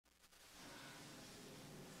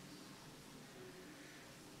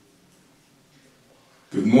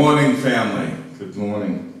Good morning, family. Good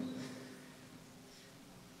morning.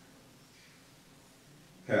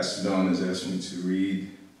 Pastor Don has asked me to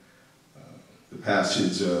read the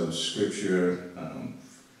passage of Scripture,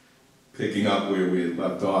 picking up where we had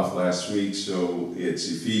left off last week. So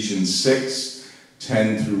it's Ephesians 6,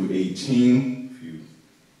 10 through 18. If you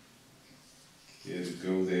care to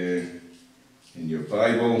go there in your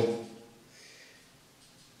Bible.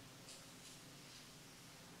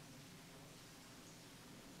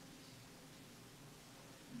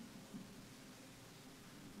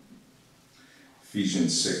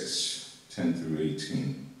 Ephesians 6, 10 through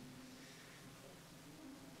 18.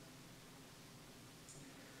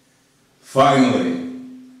 Finally,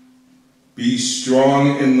 be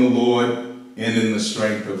strong in the Lord and in the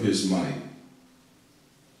strength of his might.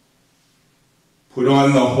 Put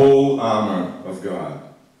on the whole armor of God,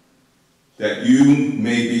 that you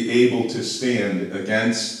may be able to stand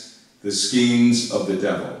against the schemes of the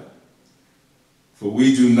devil. For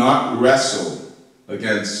we do not wrestle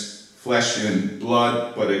against flesh and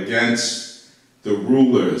blood, but against the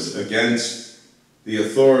rulers, against the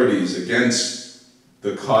authorities, against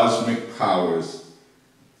the cosmic powers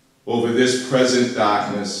over this present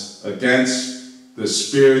darkness, against the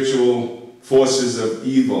spiritual forces of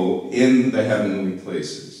evil in the heavenly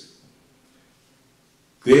places.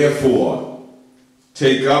 Therefore,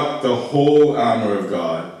 take up the whole armor of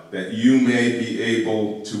God, that you may be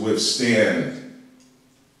able to withstand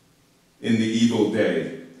in the evil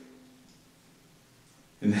day.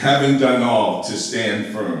 And having done all, to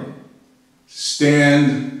stand firm.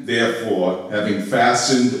 Stand, therefore, having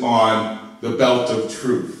fastened on the belt of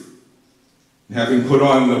truth, and having put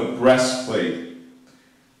on the breastplate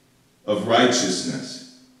of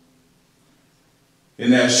righteousness,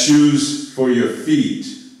 and as shoes for your feet,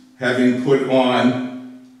 having put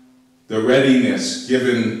on the readiness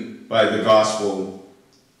given by the gospel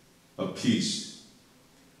of peace.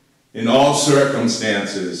 In all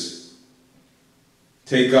circumstances,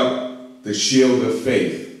 take up the shield of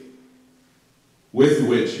faith, with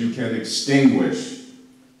which you can extinguish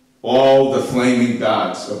all the flaming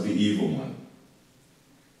darts of the evil one.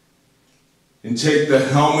 And take the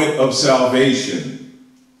helmet of salvation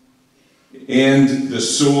and the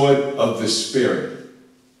sword of the Spirit,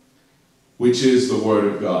 which is the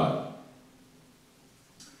Word of God,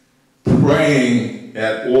 praying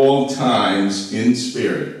at all times in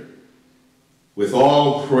spirit, with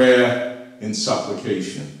all prayer and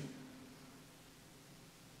supplication.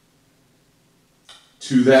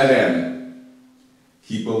 To that end,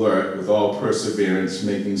 keep alert with all perseverance,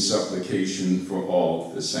 making supplication for all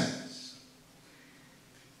the saints.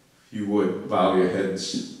 If you would bow your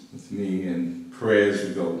heads with me in prayer as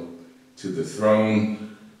we go to the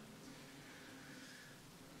throne.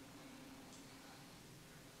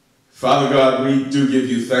 Father God, we do give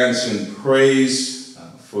you thanks and praise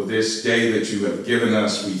for this day that you have given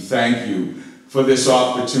us. We thank you for this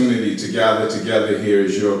opportunity to gather together here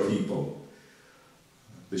as your people,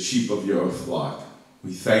 the sheep of your flock.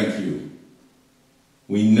 We thank you.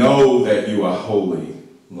 We know that you are holy,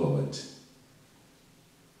 Lord,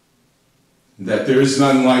 that there is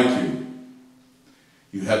none like you.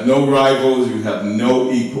 You have no rivals, you have no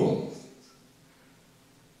equal.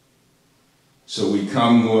 So we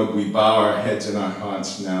come, Lord, we bow our heads and our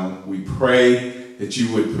hearts now. We pray that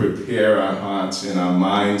you would prepare our hearts and our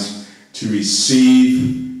minds to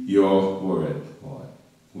receive your word, Lord.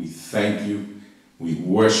 We thank you, we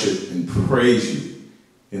worship and praise you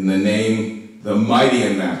in the name, the mighty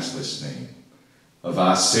and matchless name of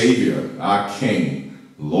our Savior, our King,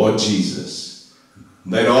 Lord Jesus.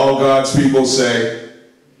 Let all God's people say,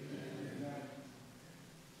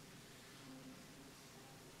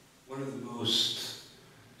 one of the most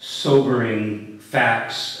sobering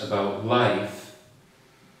facts about life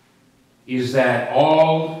is that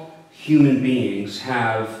all human beings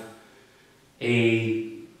have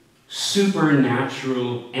a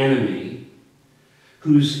supernatural enemy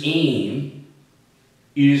whose aim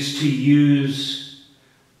is to use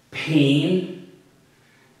pain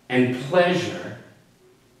and pleasure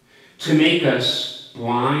to make us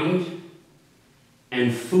blind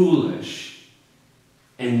and foolish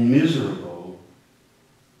and miserable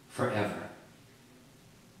forever.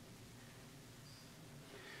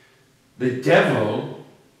 The devil,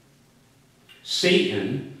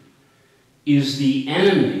 Satan, is the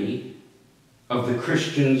enemy of the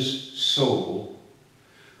Christian's soul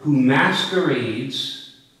who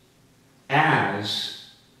masquerades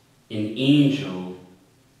as an angel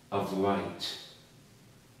of light.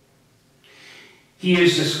 He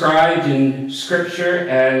is described in Scripture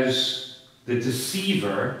as the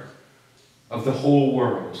deceiver of the whole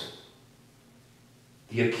world.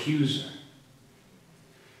 the accuser,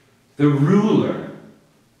 the ruler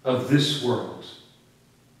of this world,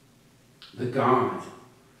 the God,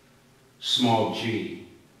 small g,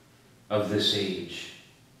 of this age.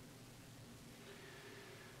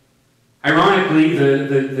 Ironically,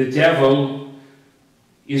 the devil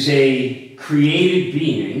is a created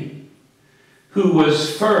being who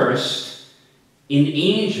was first an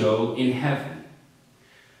angel in heaven.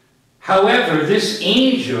 However, this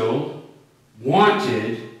angel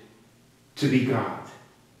wanted to be God.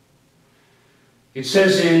 It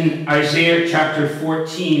says in Isaiah chapter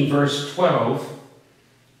 14, verse 12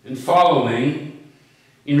 and following,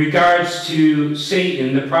 in regards to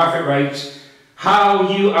Satan, the prophet writes, "How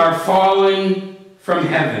you are fallen from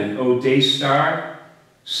heaven, O day star,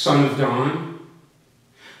 son of dawn.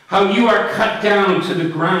 How you are cut down to the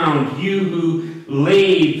ground, you who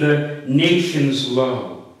laid the nations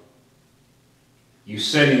low. You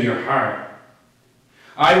said in your heart,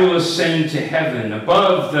 I will ascend to heaven,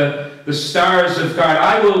 above the stars of God.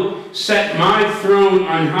 I will set my throne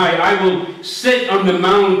on high. I will sit on the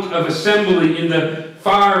mount of assembly in the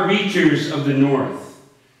far reaches of the north.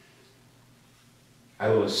 I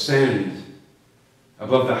will ascend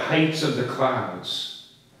above the heights of the clouds,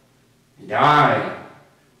 and I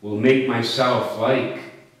will make myself like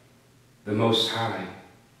the Most High.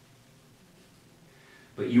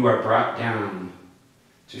 But you are brought down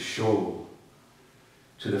to Sheol,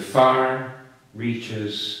 to the far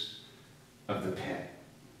reaches of the pit."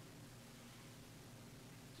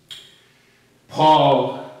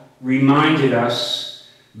 Paul reminded us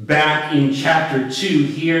back in chapter 2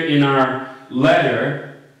 here in our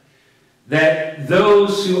letter that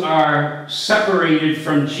those who are separated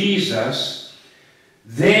from Jesus,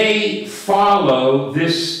 they follow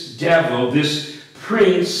this devil, this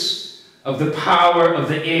prince of the power of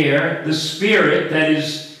the air, the spirit that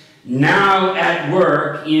is now at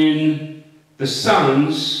work in the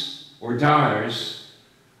sons or daughters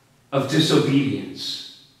of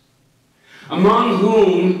disobedience, among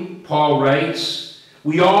whom, Paul writes,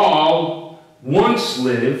 we all once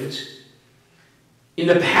lived in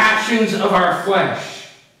the passions of our flesh,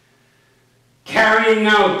 carrying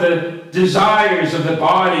out the desires of the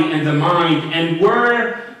body and the mind, and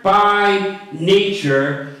were by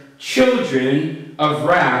nature children of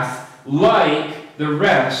wrath, like the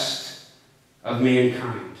rest of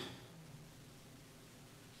mankind.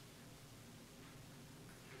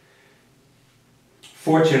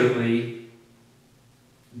 Fortunately,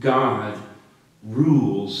 God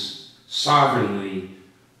rules sovereignly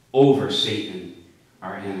over Satan,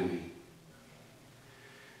 our enemy.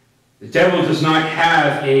 The devil does not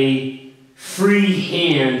have a free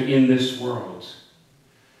hand in this world.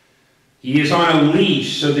 He is on a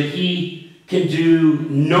leash so that he can do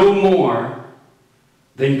no more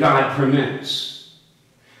than God permits.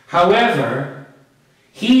 However,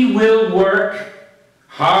 he will work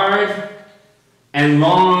hard and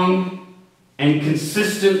long and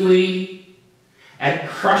consistently at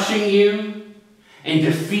crushing you and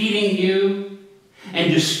defeating you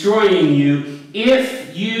and destroying you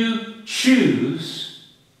if you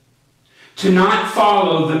choose to not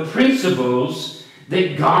follow the principles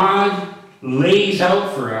that God lays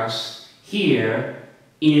out for us here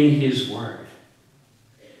in His Word.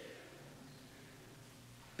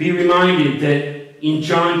 Be reminded that in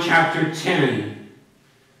John chapter 10,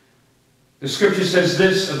 the Scripture says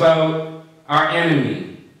this about our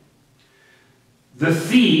enemy. The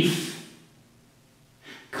thief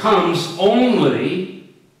comes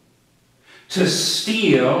only to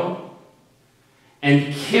steal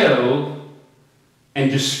and kill and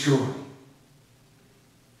destroy.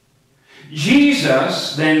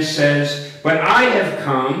 Jesus then says, "But I have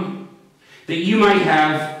come that you might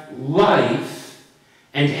have life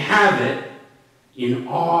and have it in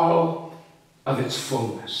all of its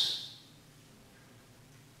fullness."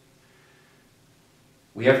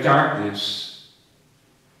 We have darkness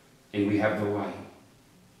and we have the light.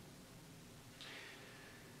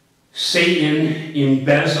 Satan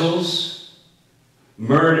embezzles,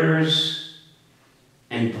 murders,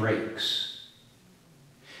 and breaks.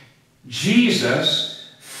 Jesus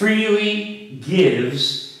freely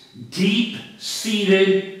gives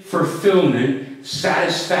deep-seated fulfillment,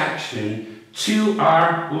 satisfaction to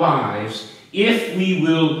our lives if we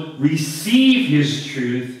will receive His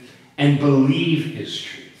truth and believe His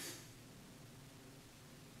truth.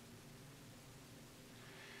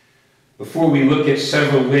 Before we look at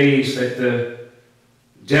several ways that the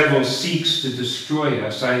devil seeks to destroy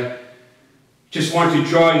us, I just want to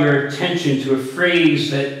draw your attention to a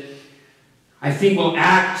phrase that I think will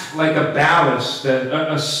act like a ballast,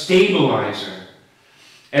 a stabilizer,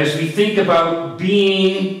 as we think about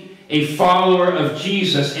being a follower of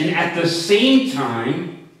Jesus and at the same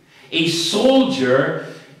time a soldier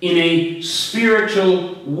in a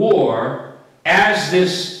spiritual war as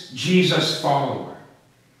this Jesus follower.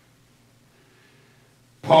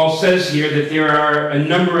 Paul says here that there are a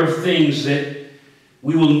number of things that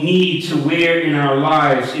we will need to wear in our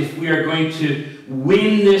lives if we are going to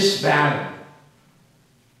win this battle.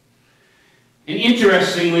 And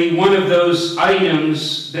interestingly, one of those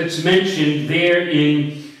items that's mentioned there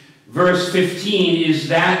in verse 15 is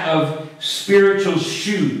that of spiritual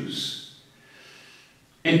shoes.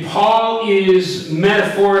 And Paul is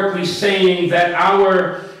metaphorically saying that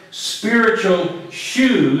our spiritual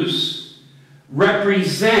shoes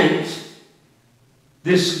represent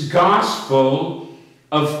this gospel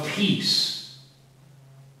of peace.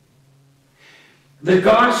 The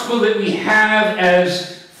gospel that we have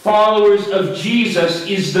as followers of Jesus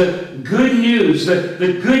is the good news,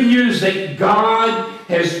 the good news that God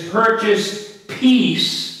has purchased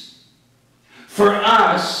peace for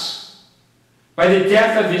us by the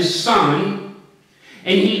death of his Son,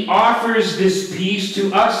 and he offers this peace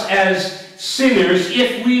to us as sinners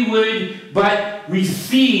if we would but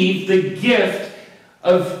receive the gift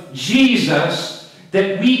of Jesus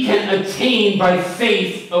that we can attain by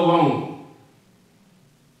faith alone.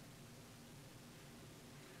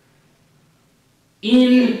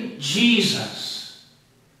 In Jesus,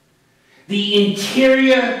 the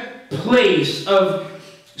interior place of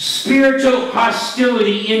spiritual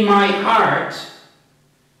hostility in my heart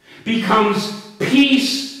becomes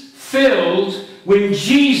peace-filled when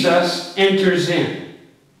Jesus enters in.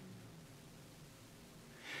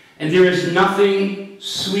 And there is nothing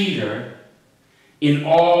sweeter in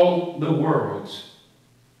all the world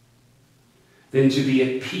than to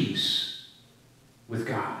be at peace with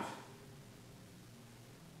God.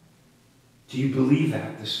 Do you believe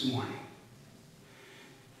that this morning?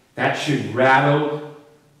 That should rattle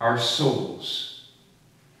our souls.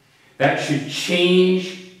 That should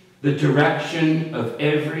change the direction of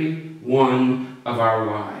every one of our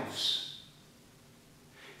lives.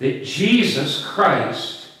 That Jesus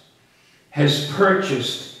Christ has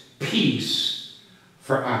purchased peace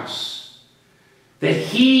for us. That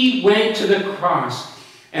he went to the cross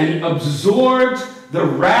and absorbed the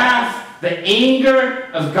wrath, the anger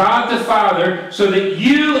of God the Father, so that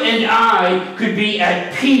you and I could be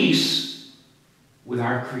at peace with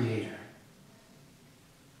our Creator.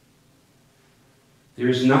 There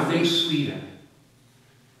is nothing sweeter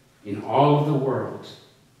in all of the world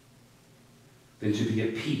than to be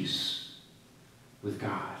at peace with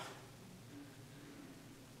God.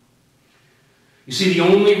 You see, the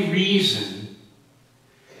only reason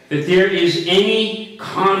that there is any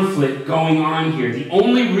conflict going on here, the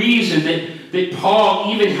only reason that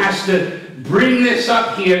Paul even has to bring this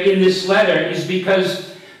up here in this letter is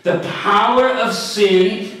because the power of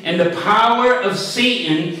sin and the power of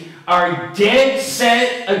Satan are dead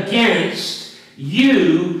set against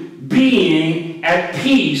you being at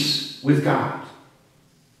peace with God.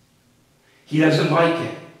 He doesn't like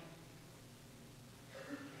it.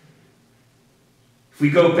 If we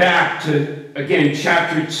go back to, again,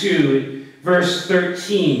 chapter 2, verse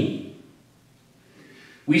 13,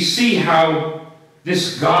 we see how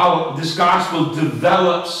this gospel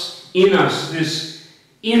develops in us, this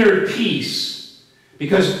inner peace.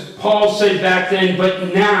 Because Paul said back then,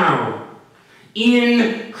 but now,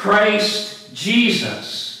 in Christ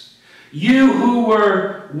Jesus, you who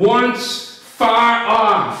were once far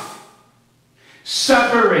off,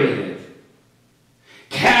 separated,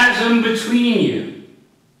 chasm between you,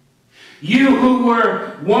 you who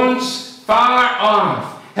were once far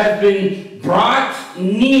off have been brought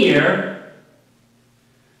near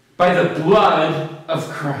by the blood of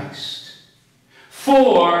Christ.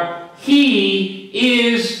 For he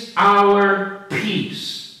is our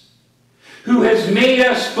peace, who has made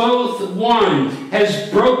us both one, has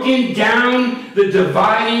broken down the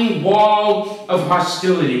dividing wall of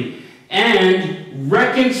hostility, and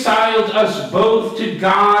reconciled us both to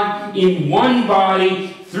God in one body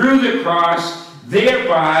through the cross,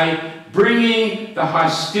 thereby bringing the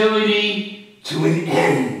hostility to an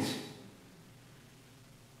end.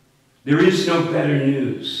 There is no better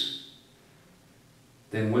news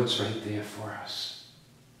than what's right there for us.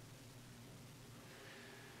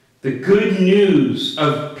 The good news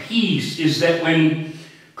of peace is that when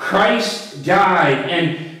Christ died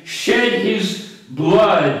and shed his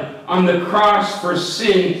blood on the cross for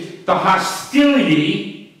sin, the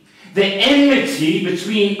hostility, the enmity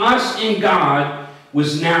between us and God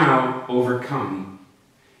was now overcome.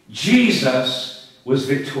 Jesus was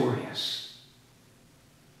victorious.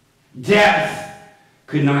 Death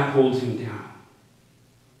could not hold him down.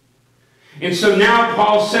 And so now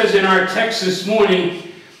Paul says in our text this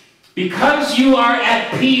morning, because you are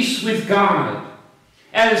at peace with God,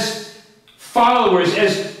 as followers,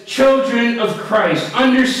 as children of Christ,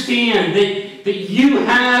 understand that you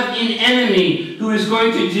have an enemy who is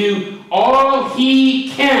going to do all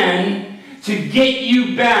he can to get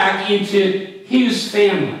you back into his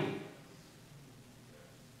family.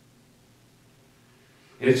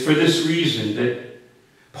 And it's for this reason that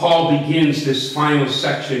Paul begins this final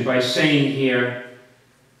section by saying here,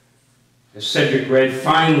 as Cedric read,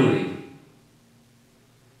 finally.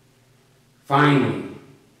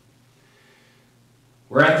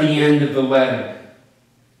 We're at the end of the letter.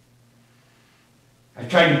 I've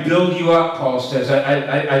tried to build you up, Paul says.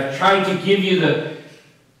 I've tried to give you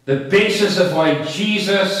the basis of why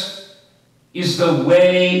Jesus is the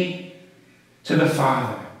way to the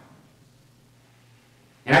Father.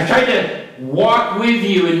 And I've tried to walk with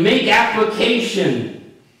you and make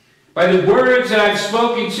application by the words that I've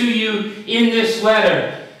spoken to you in this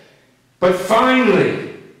letter. But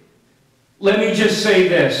finally, let me just say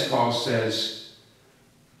this, Paul says,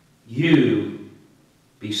 you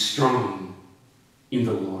be strong in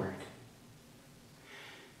the Lord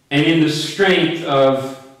and in the strength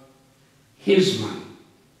of his might.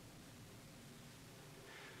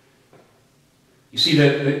 You see,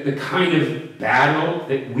 the kind of battle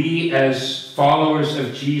that we as followers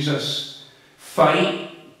of Jesus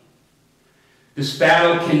fight, this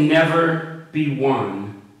battle can never be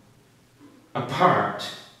won apart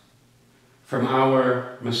from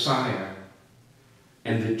our Messiah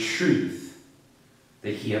and the truth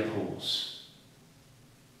that he upholds.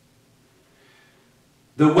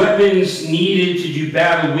 The weapons needed to do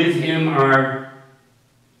battle with him are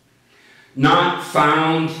not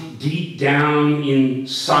found deep down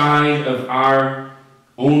inside of our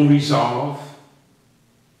own resolve.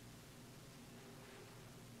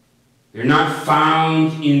 They're not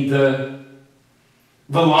found in the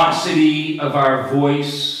velocity of our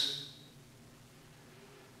voice.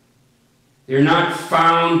 They're not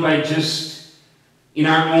found by just in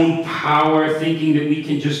our own power, thinking that we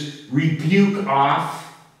can just rebuke off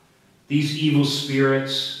these evil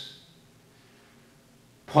spirits.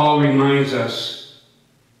 Paul reminds us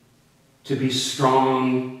to be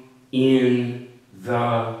strong in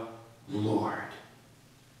the Lord.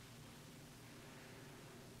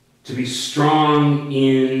 To be strong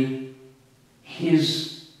in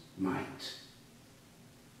his might.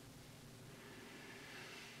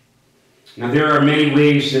 Now, there are many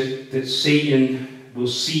ways that Satan will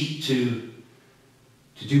seek to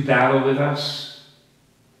do battle with us.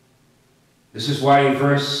 This is why in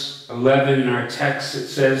verse 11 in our text it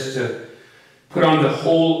says to put on the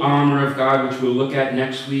whole armor of God, which we'll look at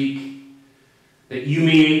next week, that you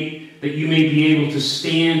may be able to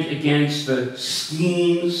stand against the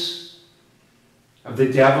schemes of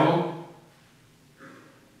the devil.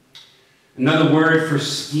 Another word for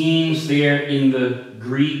schemes there in the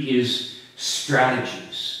Greek is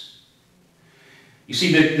strategies. You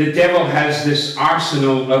see, the devil has this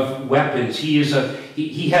arsenal of weapons. He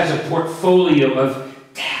has a portfolio of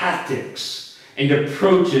tactics and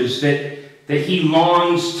approaches that he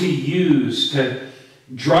longs to use to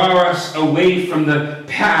draw us away from the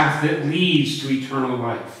path that leads to eternal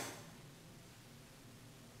life.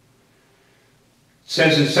 It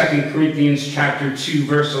says in 2 Corinthians chapter 2,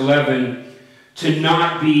 verse 11, to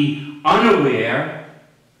not be unaware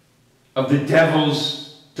of the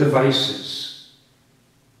devil's devices.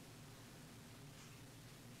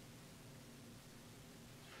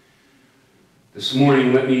 This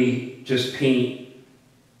morning, let me just paint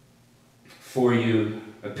for you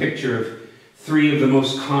a picture of 3 of the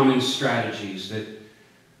most common strategies that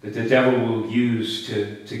the devil will use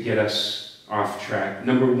to get us off track.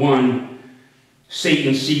 Number 1,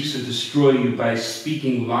 Satan seeks to destroy you by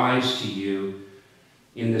speaking lies to you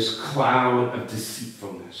in this cloud of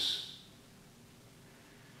deceitfulness.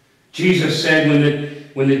 Jesus said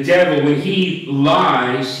when the devil, when he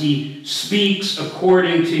lies, he speaks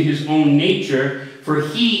according to his own nature, for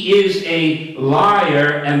he is a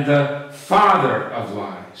liar and the father of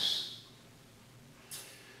lies.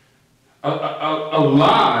 A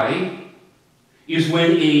lie is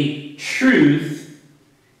when a truth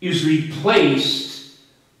is replaced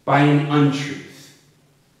by an untruth.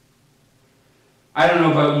 I don't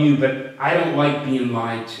know about you, but I don't like being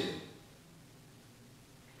lied to.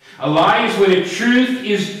 A lie is when a truth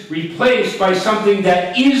is replaced by something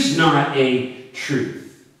that is not a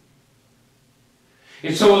truth.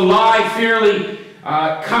 And so a lie fairly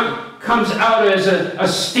comes out as a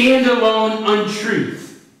standalone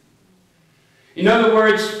untruth. In other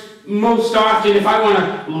words, most often, if I want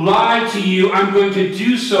to lie to you, I'm going to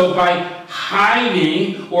do so by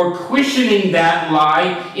hiding or cushioning that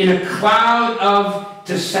lie in a cloud of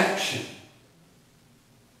deception.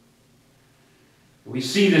 We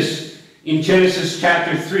see this in Genesis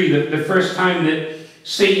chapter 3, the first time that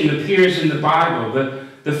Satan appears in the Bible.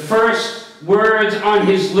 The first words on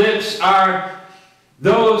his lips are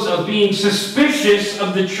those of being suspicious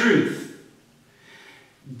of the truth.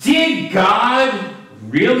 Did God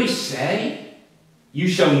really say, "You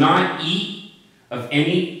shall not eat of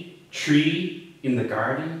any tree in the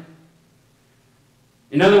garden"?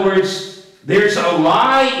 In other words, there's a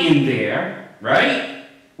lie in there, right?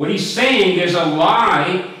 What he's saying, there's a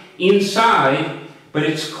lie inside, but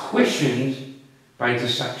it's cushioned by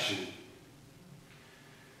deception.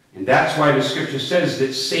 And that's why the scripture says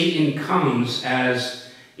that Satan comes as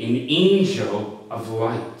an angel of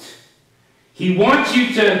light. He wants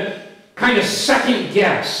you to kind of second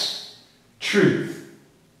guess truth.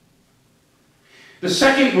 The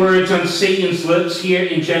second words on Satan's lips here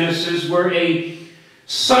in Genesis were a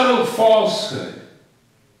subtle falsehood.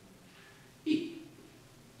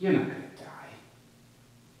 You're not going to die.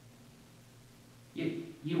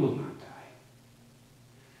 You will not die.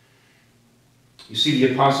 You see,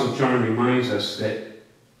 the Apostle John reminds us that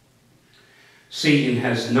Satan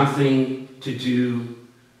has nothing to do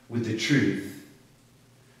with the truth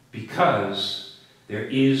because there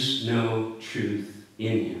is no truth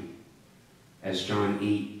in him, as John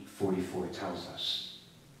 8:44 tells us.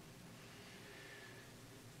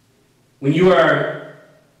 When you are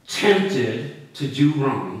tempted to do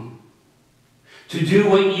wrong, to do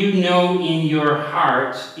what you know in your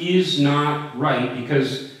heart is not right,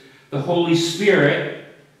 because the Holy Spirit,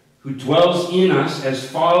 who dwells in us as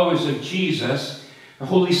followers of Jesus, the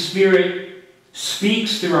Holy Spirit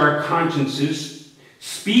speaks through our consciences,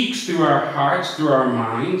 speaks through our hearts, through our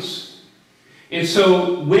minds. And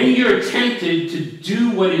so when you're tempted to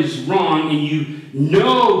do what is wrong, and you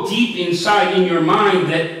know deep inside in your mind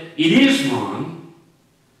that it is wrong,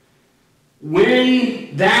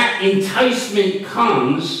 when that enticement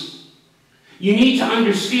comes, you need to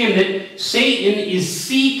understand that Satan is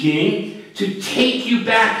seeking to take you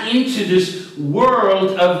back into this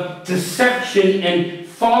world of deception and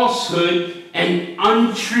falsehood and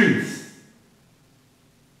untruth.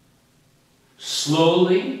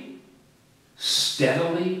 Slowly,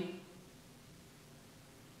 steadily,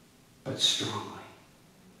 but strongly.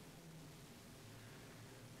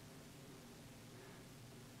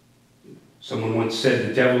 Someone once said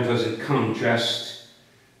the devil doesn't come dressed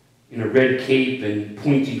in a red cape and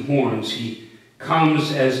pointy horns. He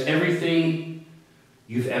comes as everything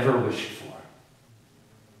you've ever wished for.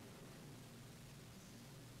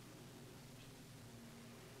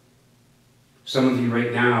 Some of you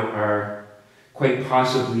right now are quite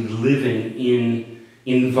possibly living in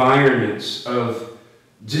environments of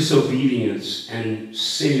disobedience and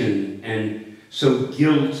sin, and so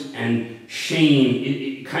guilt and shame,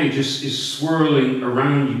 it kind of just is swirling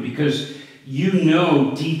around you, because you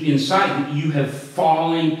know deep inside that you have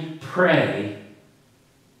fallen prey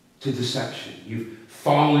to deception. You've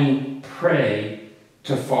fallen prey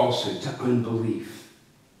to falsehood, to unbelief.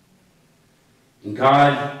 And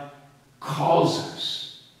God calls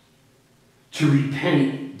us to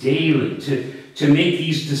repent daily, to make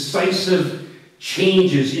these decisive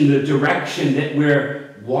changes in the direction that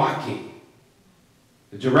we're walking,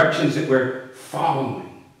 the directions that we're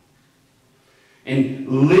following. And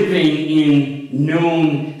living in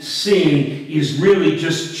known sin is really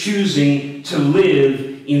just choosing to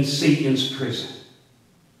live in Satan's prison.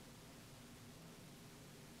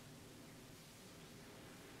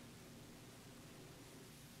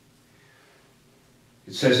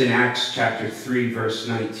 It says in Acts chapter 3, verse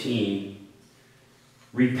 19,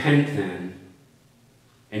 "Repent then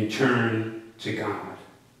and turn to God,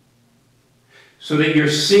 so that your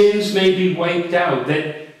sins may be wiped out,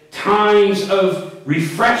 that times of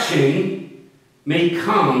refreshing may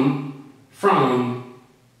come from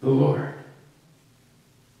the Lord."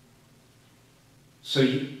 So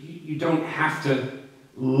you don't have to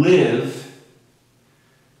live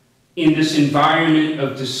in this environment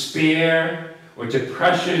of despair or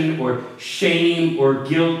depression or shame or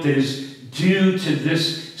guilt that is due to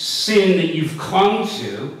this sin that you've clung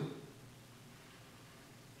to.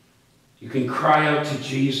 You can cry out to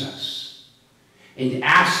Jesus and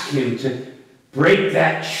ask him to break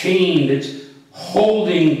that chain that's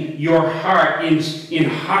holding your heart in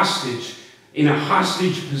hostage, in a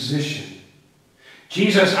hostage position.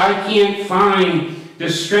 Jesus, I can't find the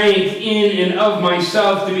strength in and of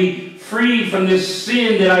myself to be free from this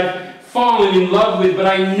sin that I've fallen in love with, but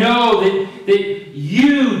I know that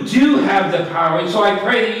you do have the power. And so I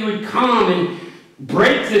pray that you would come and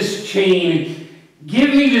break this chain. Give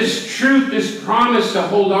me this truth, this promise to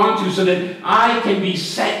hold on to so that I can be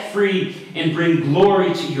set free and bring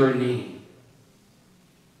glory to your name.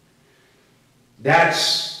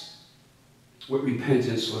 That's what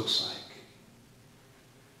repentance looks like.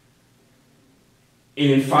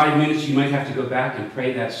 And in 5 minutes, you might have to go back and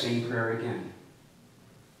pray that same prayer again.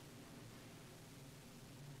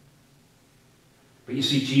 But you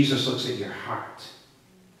see, Jesus looks at your heart.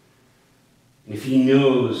 And if he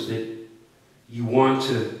knows that you want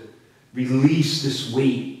to release this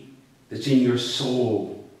weight that's in your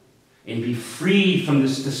soul and be freed from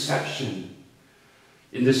this deception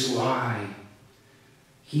and this lie,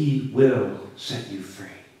 he will set you free.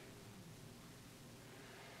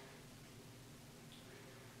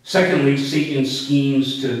 Secondly, Satan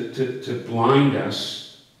schemes to blind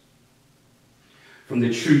us from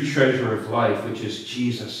the true treasure of life, which is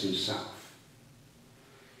Jesus himself.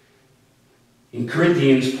 In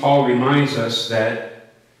Corinthians, Paul reminds us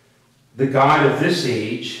that the God of this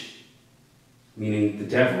age, meaning the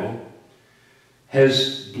devil,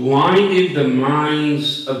 has blinded the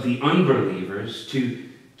minds of the unbelievers to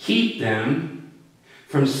keep them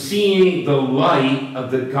from seeing the light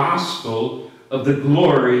of the gospel of the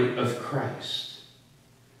glory of Christ.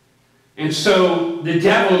 And so the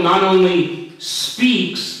devil not only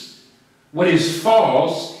speaks what is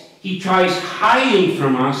false, he tries hiding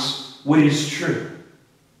from us what is true.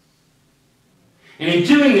 And in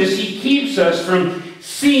doing this, he keeps us from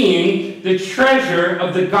seeing the treasure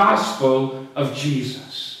of the gospel of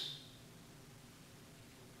Jesus.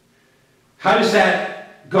 How does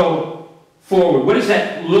that go forward? What does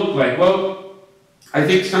that look like? Well, I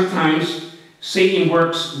think sometimes Satan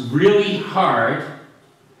works really hard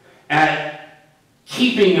at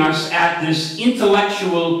keeping us at this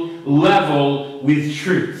intellectual level with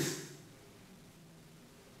truth.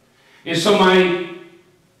 And so my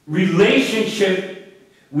relationship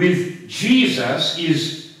with Jesus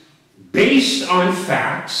is based on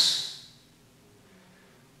facts.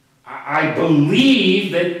 I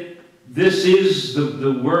believe that this is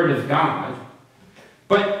the Word of God.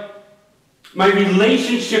 But my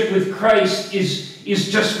relationship with Christ is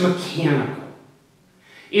just mechanical.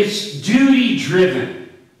 It's duty-driven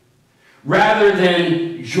rather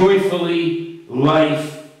than joyfully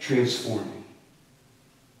life-transforming.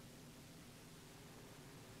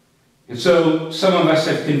 And so some of us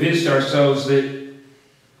have convinced ourselves that,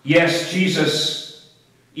 yes, Jesus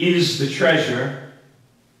is the treasure,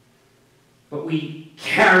 but we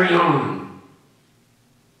carry on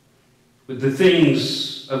with the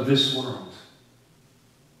things of this world.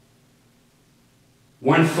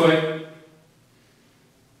 1 foot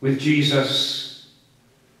with Jesus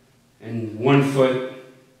and 1 foot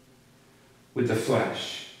with the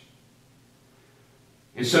flesh.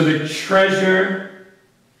 And so the treasure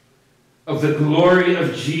of the glory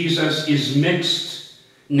of Jesus is mixed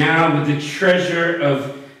now with the treasure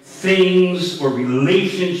of things or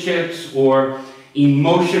relationships or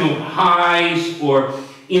emotional highs or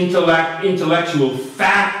intellectual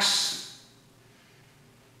facts.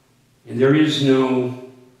 And there is no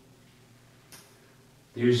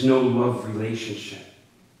love relationship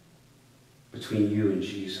between you and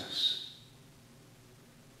Jesus.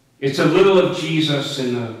 It's a little of Jesus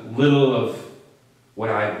and a little of what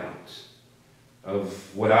I want,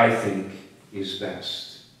 of what I think is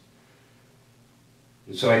best.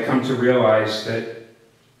 And so I come to realize that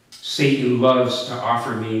Satan loves to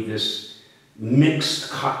offer me this mixed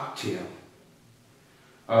cocktail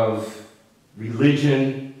of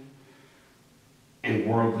religion and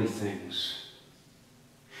worldly things,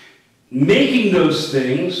 making those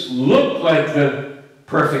things look like the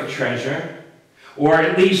perfect treasure, or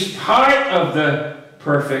at least part of the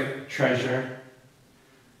perfect treasure,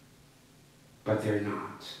 but they're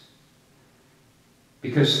not.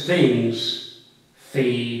 Because things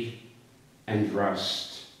fade and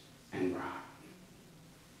rust and rot.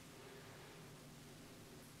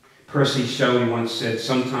 Percy Shelley once said,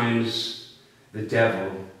 sometimes the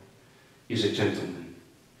devil is a gentleman.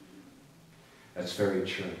 That's very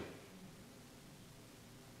true.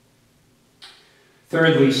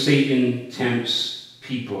 Thirdly, Satan tempts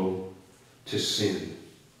people to sin.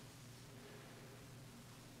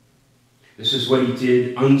 This is what he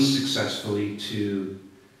did unsuccessfully to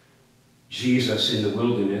Jesus in the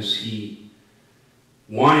wilderness. He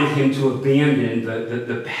wanted him to abandon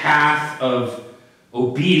the path of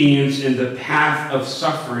obedience and the path of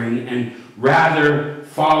suffering and rather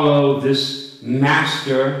follow this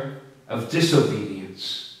master of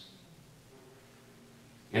disobedience.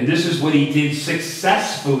 And this is what he did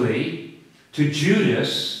successfully to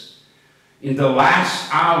Judas in the last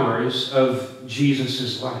hours of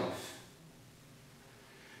Jesus' life.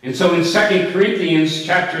 And so in 2 Corinthians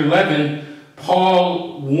chapter 11,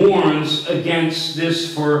 Paul warns against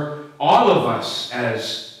this for all of us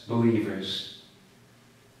as believers.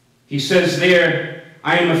 He says there,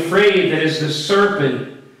 I am afraid that as the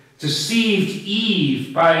serpent deceived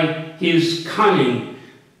Eve by his cunning,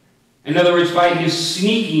 in other words, by his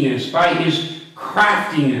sneakiness, by his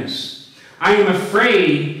craftiness, I am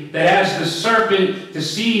afraid that as the serpent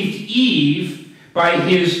deceived Eve by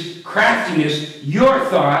his craftiness, your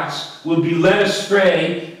thoughts will be led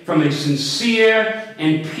astray from a sincere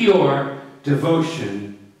and pure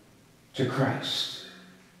devotion to Christ.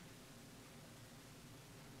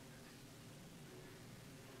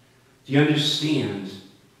 Do you understand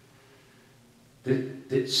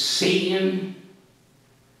that Satan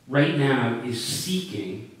right now is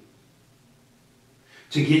seeking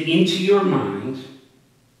to get into your mind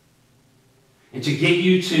and to get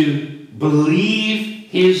you to believe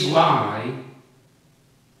his lie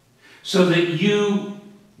so that you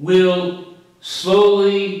will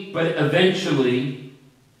slowly but eventually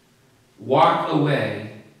walk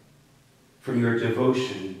away from your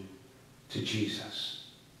devotion to Jesus.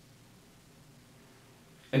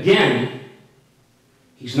 Again,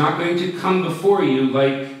 he's not going to come before you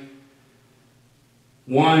like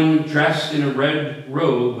one dressed in a red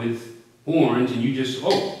robe with horns and you just,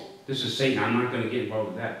 oh, this is Satan, I'm not going to get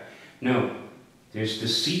involved with that. No, there's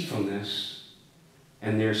deceitfulness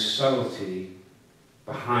and there's subtlety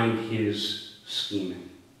behind his scheming.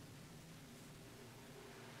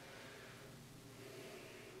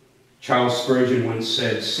 Charles Spurgeon once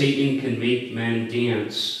said, Satan can make men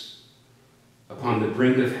dance upon the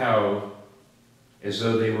brink of hell as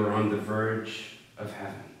though they were on the verge of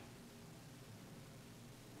heaven.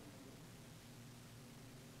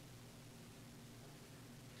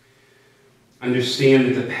 Understand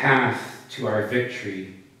that the path to our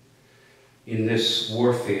victory in this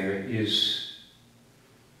warfare is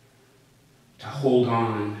to hold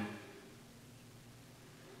on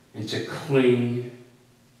and to cling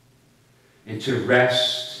and to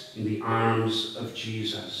rest in the arms of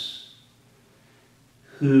Jesus,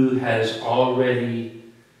 who has already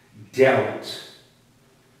dealt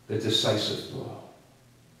the decisive blow.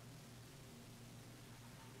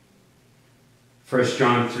 1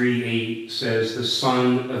 John 3:8 says, the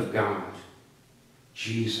Son of God,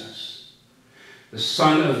 Jesus, the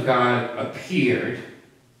Son of God appeared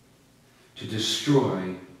to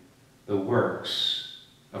destroy the works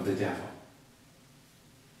of the devil.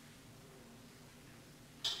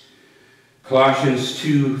 Colossians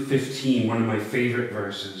 2:15, one of my favorite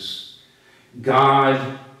verses.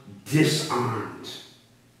 God disarmed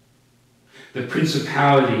the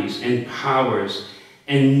principalities and powers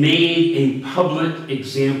and made a public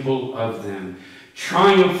example of them,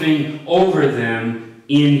 triumphing over them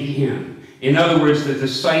in him. In other words, the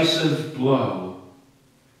decisive blow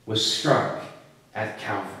was struck at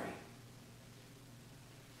Calvary.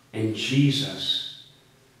 And Jesus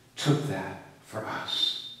took that for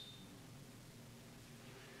us.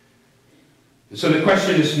 And so the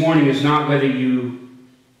question this morning is not whether you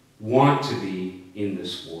want to be in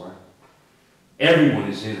this war. Everyone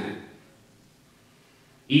is in it.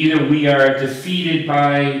 Either we are defeated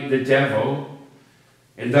by the devil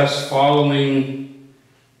and thus following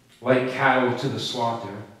like cattle to the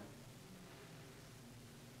slaughter,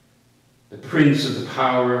 the prince of the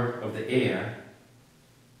power of the air,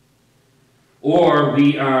 or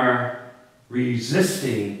we are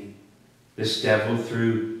resisting this devil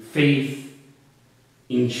through faith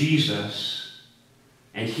in Jesus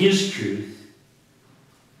and his truth,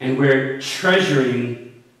 and we're treasuring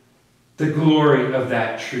the glory of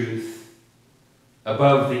that truth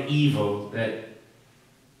above the evil that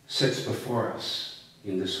sits before us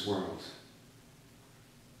in this world.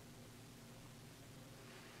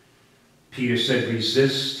 Peter said,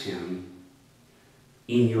 resist him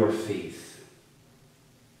in your faith.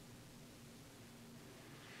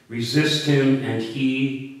 Resist him and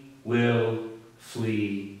he will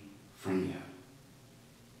flee from you.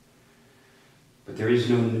 But there is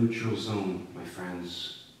no neutral zone, my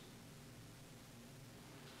friends.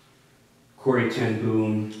 Corrie ten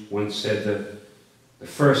Boom once said that the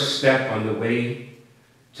first step on the way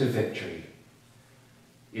to victory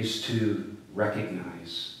is to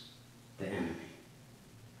recognize the enemy.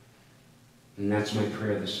 And that's my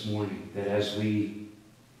prayer this morning, that as we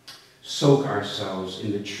soak ourselves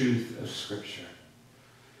in the truth of Scripture,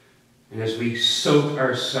 and as we soak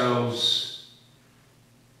ourselves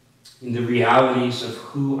in the realities of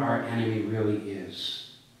who our enemy really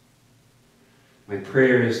is, My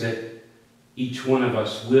prayer is that each one of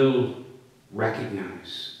us will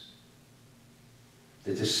recognize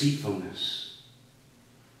the deceitfulness,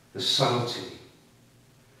 the subtlety,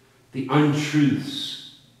 the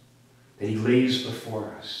untruths that he lays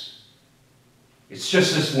before us. It's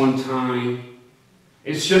just this one time.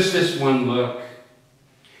 It's just this one look.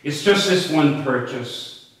 It's just this one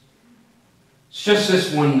purchase. It's just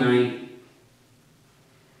this one night.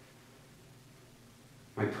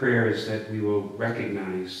 My prayer is that we will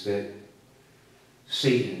recognize that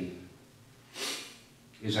Satan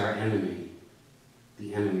is our enemy,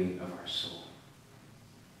 the enemy of our soul.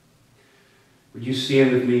 Would you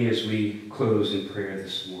stand with me as we close in prayer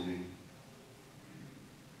this morning?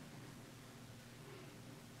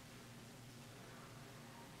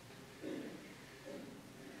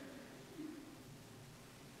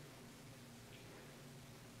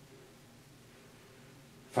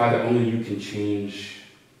 Father, only you can change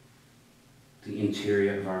the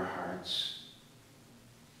interior of our hearts.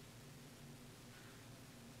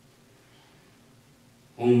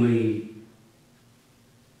 Only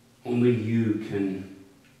you can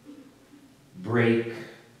break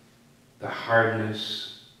the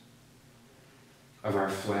hardness of our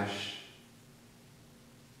flesh.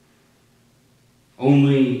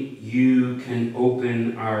 Only you can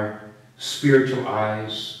open our spiritual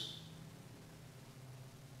eyes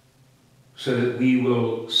so that we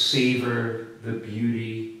will savor the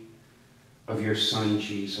beauty of your Son,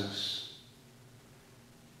 Jesus.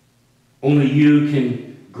 Only you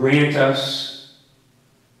can grant us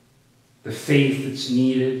the faith that's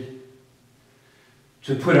needed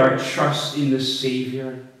to put our trust in the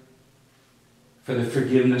Savior for the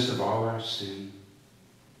forgiveness of all our sin.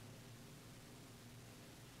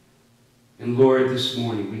 And Lord, this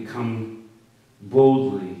morning we come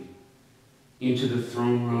boldly into the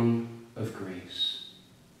throne room of grace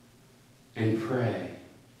and pray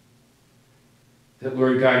that,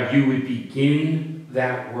 Lord God, you would begin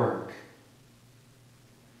that work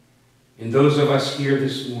in those of us here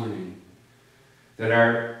this morning that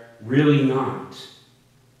are really not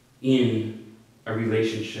in a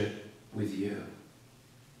relationship with you.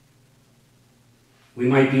 We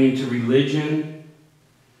might be into religion.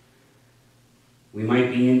 We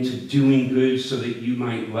might be into doing good so that you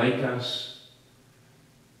might like us.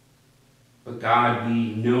 But God,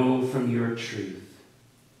 we know from your truth,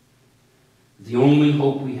 the only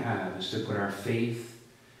hope we have is to put our faith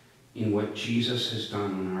in what Jesus has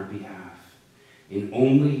done on our behalf. And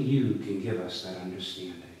only you can give us that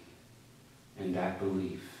understanding and that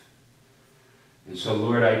belief. And so,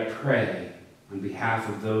 Lord, I pray on behalf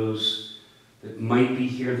of those that might be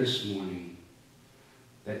here this morning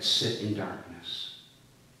that sit in darkness.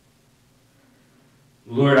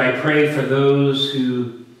 Lord, I pray for those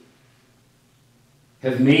who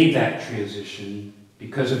have made that transition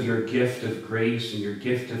because of your gift of grace and your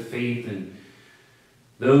gift of faith, and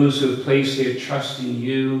those who have placed their trust in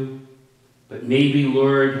you, but maybe,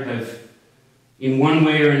 Lord, have in one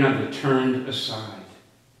way or another turned aside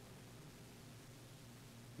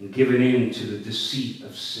and given in to the deceit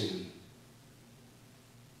of sin,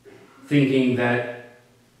 thinking that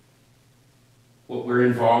what we're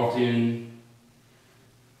involved in,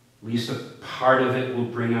 at least a part of it, will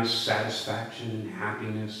bring us satisfaction and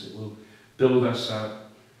happiness. It will build us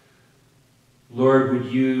up. Lord,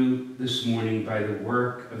 would you this morning, by the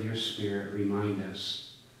work of your Spirit, remind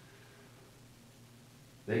us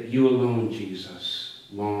that you alone, Jesus,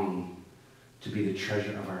 long to be the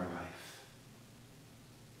treasure of our life.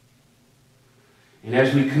 And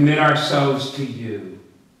as we commit ourselves to you,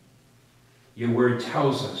 your word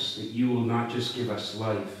tells us that you will not just give us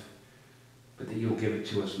life, but that you'll give it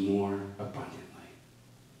to us more abundantly.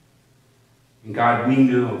 And God, we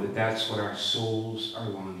know that that's what our souls are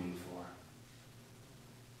longing for.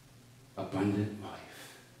 Abundant life.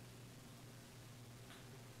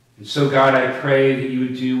 And so, God, I pray that you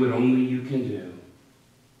would do what only you can do.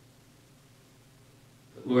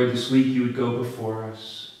 But Lord, this week you would go before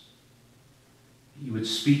us. You would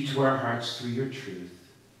speak to our hearts through your truth.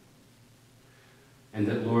 And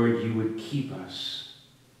that, Lord, you would keep us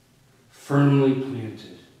firmly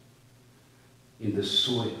planted in the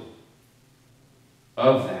soil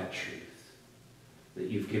of that truth that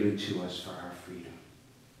you've given to us for our freedom.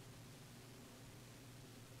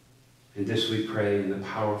 And this we pray in the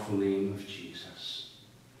powerful name of Jesus.